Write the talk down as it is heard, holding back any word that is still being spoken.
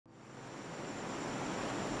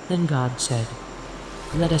Then God said,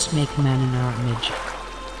 "Let us make man in our image.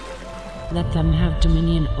 Let them have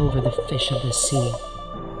dominion over the fish of the sea,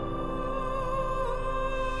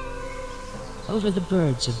 over the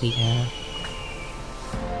birds of the air,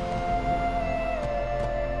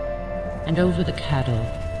 and over the cattle,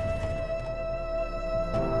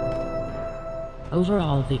 over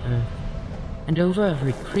all the earth, and over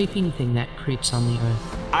every creeping thing that creeps on the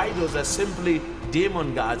earth." Idols are simply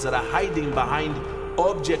demon gods that are hiding behind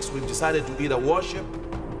objects we've decided to either worship.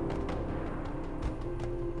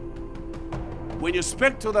 When you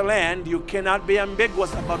speak to the land, you cannot be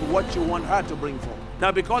ambiguous about what you want her to bring forth.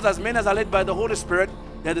 Now, because as men as are led by the Holy Spirit,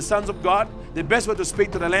 they're the sons of God, the best way to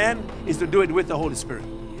speak to the land is to do it with the Holy Spirit.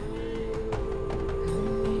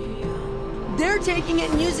 They're taking it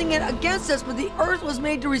and using it against us, but the earth was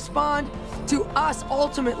made to respond to us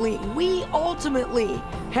ultimately. We ultimately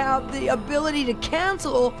have the ability to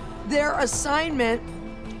cancel their assignment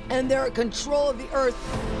and their control of the earth